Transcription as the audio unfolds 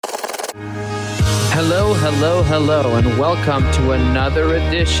Hello, hello, hello, and welcome to another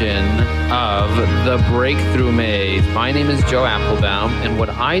edition of The Breakthrough Maze. My name is Joe Applebaum, and what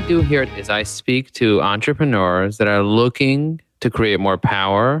I do here is I speak to entrepreneurs that are looking to create more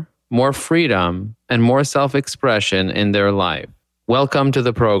power, more freedom, and more self-expression in their life. Welcome to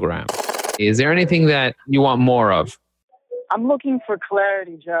the program. Is there anything that you want more of? I'm looking for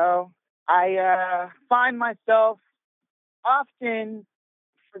clarity, Joe. I find myself often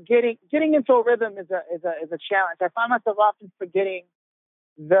getting into a rhythm is a challenge. I find myself often forgetting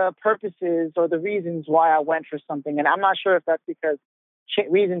the purposes or the reasons why I went for something, and I'm not sure if that's because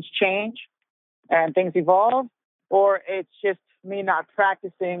reasons change and things evolve, or it's just me not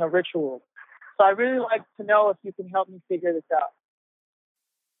practicing a ritual. So I really like to know if you can help me figure this out.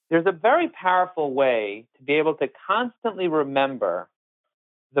 There's a very powerful way to be able to constantly remember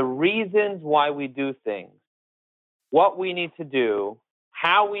the reasons why we do things, what we need to do,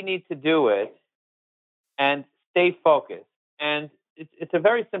 how we need to do it, and stay focused. And it's a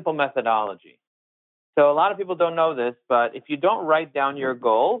very simple methodology. So a lot of people don't know this, but if you don't write down your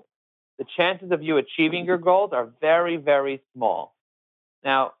goals, the chances of you achieving your goals are very, very small.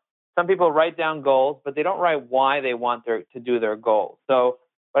 Now, some people write down goals, but they don't write why they want to do their goals. So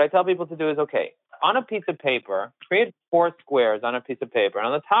what I tell people to do is, okay, on a piece of paper, create 4 squares on a piece of paper. And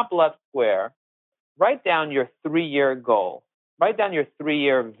on the top left square, write down your 3-year goal. Write down your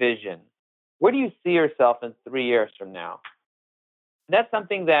 3-year vision. Where do you see yourself in 3 years from now? And that's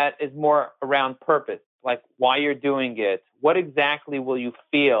something that is more around purpose, like why you're doing it. What exactly will you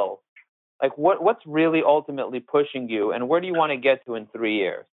feel? Like what's really ultimately pushing you, and where do you want to get to in 3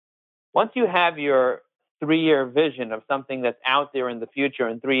 years? Once you have your 3-year vision of something that's out there in the future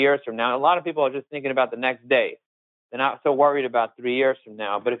in 3 years from now, a lot of people are just thinking about the next day. They're not so worried about 3 years from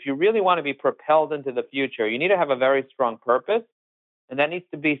now. But if you really want to be propelled into the future, you need to have a very strong purpose. And that needs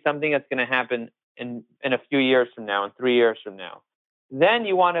to be something that's going to happen in a few years from now, in 3 years from now. Then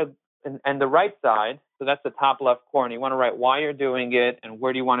you want to, and the right side, so that's the top left corner, you want to write why you're doing it and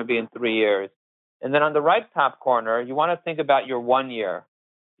where do you want to be in 3 years. And then on the right top corner, you want to think about your 1 year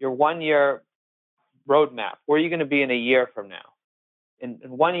roadmap. Where are you going to be in a year from now? In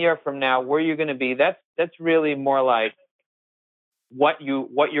 1 year from now, where are you going to be? That's really more like what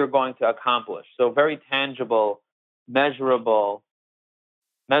you're going to accomplish. So very tangible, measurable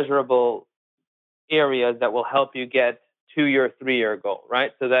areas that will help you get to your 3-year goal,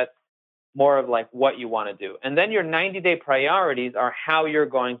 right? So that's more of like what you want to do. And then your 90-day priorities are how you're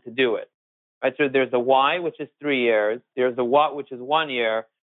going to do it, right? So there's the why, which is 3 years. There's the what, which is 1 year.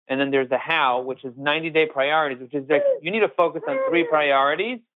 And then there's the how, which is 90-day priorities, which is like you need to focus on 3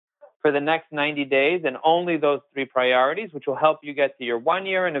 priorities for the next 90 days and only those 3 priorities, which will help you get to your 1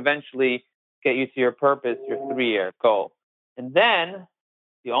 year and eventually get you to your purpose, your 3-year goal. And then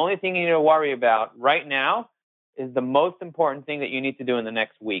the only thing you need to worry about right now is the most important thing that you need to do in the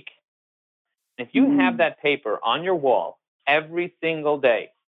next week. If you have that paper on your wall every single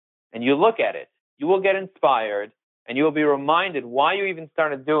day and you look at it, you will get inspired and you will be reminded why you even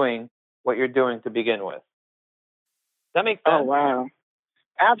started doing what you're doing to begin with. Does that make sense? Oh, wow.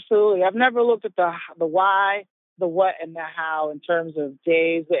 Absolutely. I've never looked at the why, the what, and the how in terms of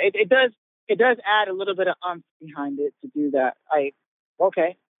days. It does add a little bit of umph behind it to do that.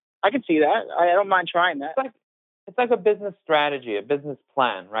 Okay, I can see that. I don't mind trying that. It's like a business strategy, a business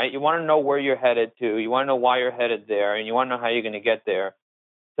plan, right? You want to know where you're headed to. You want to know why you're headed there, and you want to know how you're going to get there.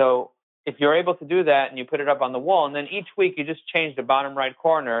 So if you're able to do that and you put it up on the wall, and then each week you just change the bottom right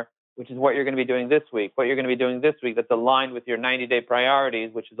corner, which is what you're going to be doing this week, what you're going to be doing this week that's aligned with your 90-day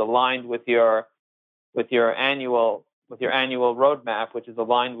priorities, which is aligned with your annual roadmap, which is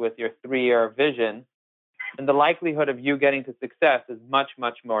aligned with your 3-year vision, and the likelihood of you getting to success is much,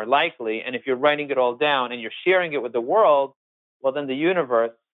 much more likely. And if you're writing it all down and you're sharing it with the world, well, then the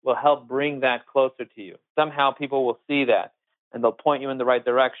universe will help bring that closer to you. Somehow people will see that and they'll point you in the right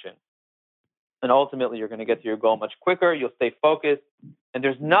direction. And ultimately, you're going to get to your goal much quicker. You'll stay focused. And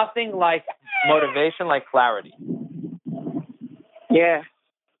there's nothing like motivation like clarity. Yeah,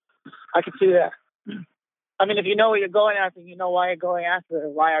 I can see that. I mean, if you know what you're going after, you know why you're going after it.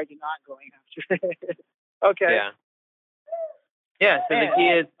 Why are you not going after it? Okay. Yeah. So the key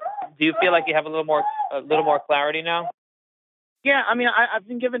is, do you feel like you have a little more clarity now? Yeah. I mean, I've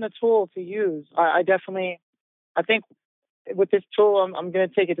been given a tool to use. I think with this tool, I'm going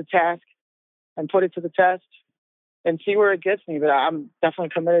to take it to task and put it to the test and see where it gets me. But I'm definitely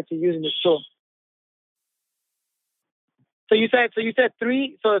committed to using this tool. So you said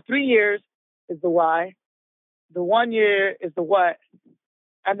 3. So the 3 years is the why, the 1 year is the what,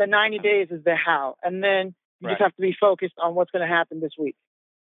 and the 90 days is the how. And then you just have to be focused on what's going to happen this week.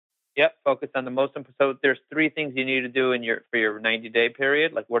 Yep, focus on the most important. So there's 3 things you need to do for your 90-day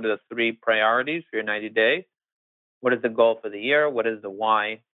period. Like, what are the 3 priorities for your 90-day? What is the goal for the year? What is the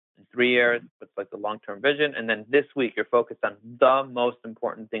why in 3 years? What's like the long-term vision? And then this week, you're focused on the most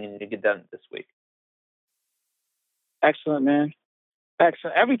important thing you need to get done this week. Excellent, man.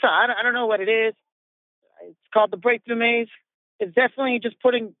 Excellent. Every time, I don't know what it is. It's called the Breakthrough Maze. It's definitely just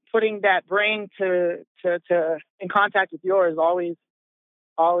putting that brain to in contact with yours. Always.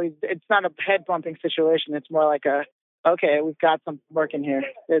 It's not a head bumping situation. It's more like okay, we've got something working here.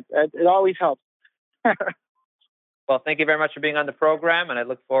 It always helps. Well, thank you very much for being on the program, and I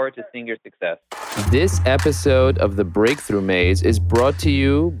look forward to seeing your success. This episode of The Breakthrough Maze is brought to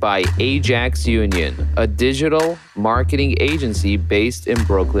you by Ajax Union, a digital marketing agency based in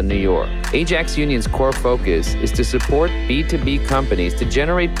Brooklyn, New York. Ajax Union's core focus is to support B2B companies to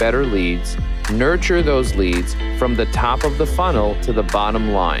generate better leads, nurture those leads from the top of the funnel to the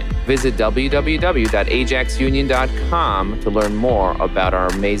bottom line. Visit www.ajaxunion.com to learn more about our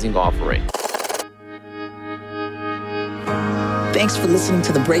amazing offering. Thanks for listening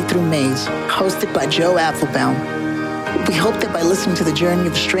to The Breakthrough Maze, hosted by Joe Apfelbaum. We hope that by listening to the journey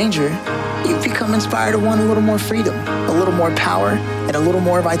of a stranger, you've become inspired to want a little more freedom, a little more power, and a little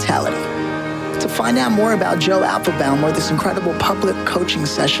more vitality. To find out more about Joe Apfelbaum or this incredible public coaching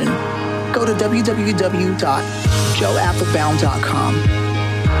session, go to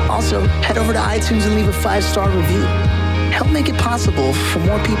www.joeapfelbaum.com. Also, head over to iTunes and leave a 5-star review. Help make it possible for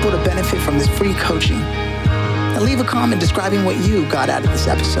more people to benefit from this free coaching. And leave a comment describing what you got out of this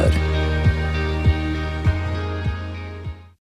episode.